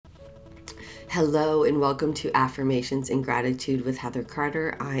Hello and welcome to Affirmations and Gratitude with Heather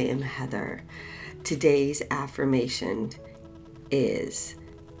Carter. I am Heather. Today's affirmation is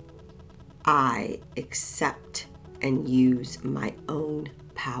I accept and use my own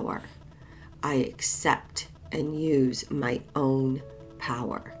power. I accept and use my own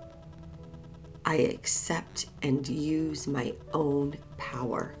power. I accept and use my own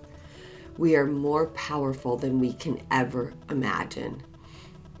power. We are more powerful than we can ever imagine.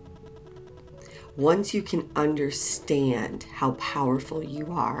 Once you can understand how powerful you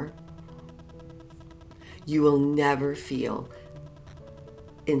are, you will never feel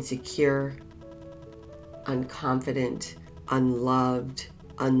insecure, unconfident, unloved,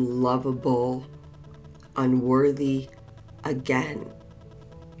 unlovable, unworthy again.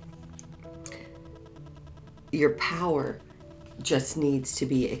 Your power just needs to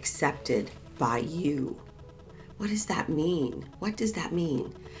be accepted by you. What does that mean? What does that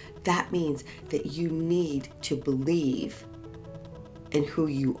mean? That means that you need to believe in who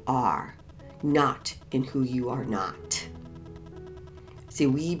you are, not in who you are not. See,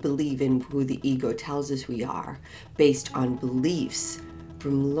 we believe in who the ego tells us we are based on beliefs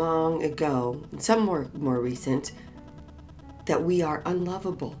from long ago, and some more recent, that we are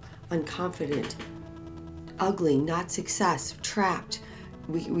unlovable, unconfident, ugly, not success, trapped.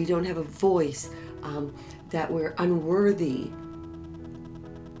 We don't have a voice, that we're unworthy,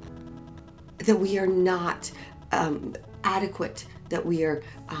 that we are not adequate, that we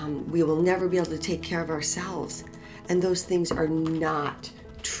will never be able to take care of ourselves. And those things are not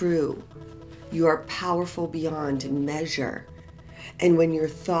true. You are powerful beyond measure. And when your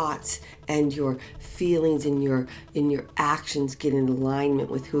thoughts and your feelings and your actions get in alignment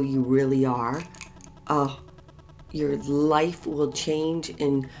with who you really are, your life will change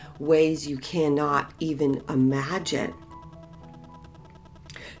in ways you cannot even imagine.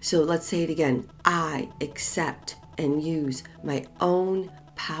 So let's say it again. I accept and use my own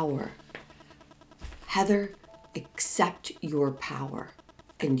power. Heather, accept your power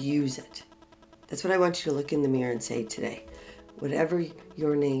and use it. That's what I want you to look in the mirror and say today. Whatever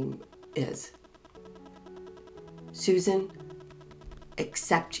your name is. Susan,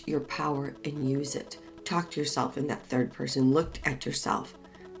 accept your power and use it. Talk to yourself in that third person. Look at yourself.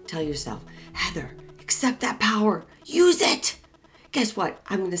 Tell yourself, Heather, accept that power. Use it. Guess what?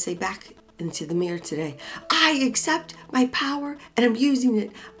 I'm going to say back into the mirror today, I accept my power and I'm using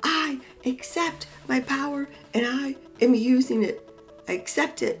it. I accept my power and I am using it. I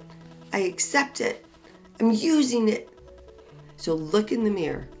accept it. I accept it. I'm using it. So look in the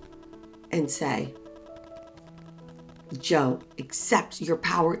mirror and say, Joe, accept your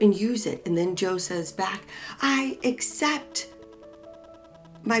power and use it. And then Joe says back, I accept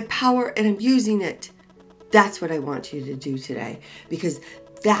my power and I'm using it. That's what I want you to do today, because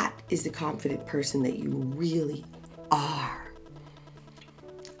that is the confident person that you really are.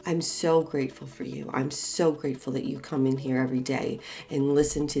 I'm so grateful for you. I'm so grateful that you come in here every day and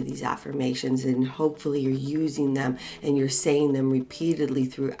listen to these affirmations, and hopefully you're using them and you're saying them repeatedly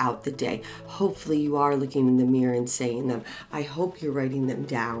throughout the day. Hopefully you are looking in the mirror and saying them. I hope you're writing them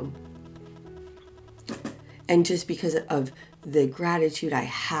down. And just because of the gratitude I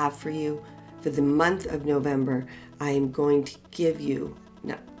have for you, for the month of November, I am going to give you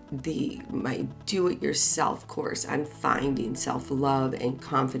my do-it-yourself course on finding self-love and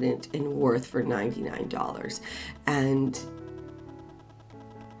confidence and worth for $99. And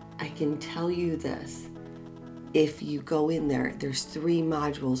I can tell you this, if you go in there, there's 3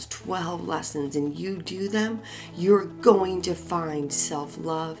 modules, 12 lessons, and you do them, you're going to find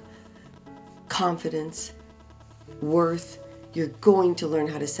self-love, confidence, worth. You're going to learn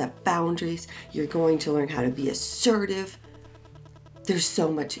how to set boundaries. You're going to learn how to be assertive. There's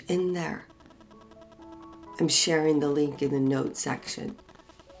so much in there. I'm sharing the link in the notes section.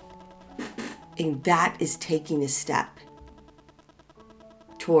 And that is taking a step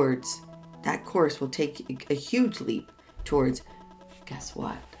towards, that course will take a huge leap towards, guess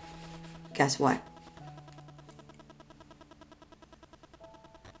what? Guess what?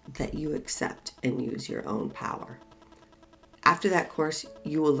 That you accept and use your own power. After that course,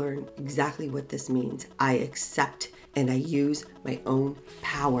 you will learn exactly what this means. I accept and I use my own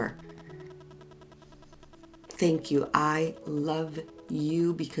power. Thank you. I love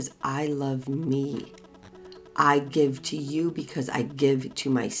you because I love me. I give to you because I give to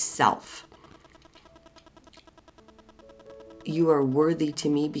myself. You are worthy to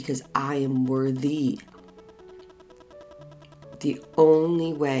me because I am worthy. The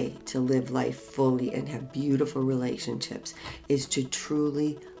only way to live life fully and have beautiful relationships is to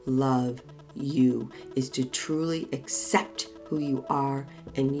truly love you, is to truly accept who you are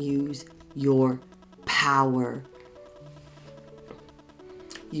and use your power.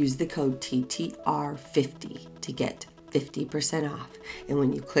 Use the code TTR50 to get 50% off. And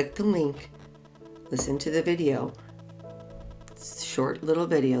when you click the link, listen to the video. It's a short little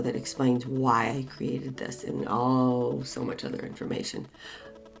video that explains why I created this and so much other information.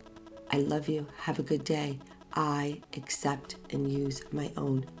 I love you. Have a good day. I accept and use my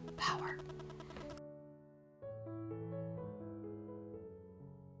own power.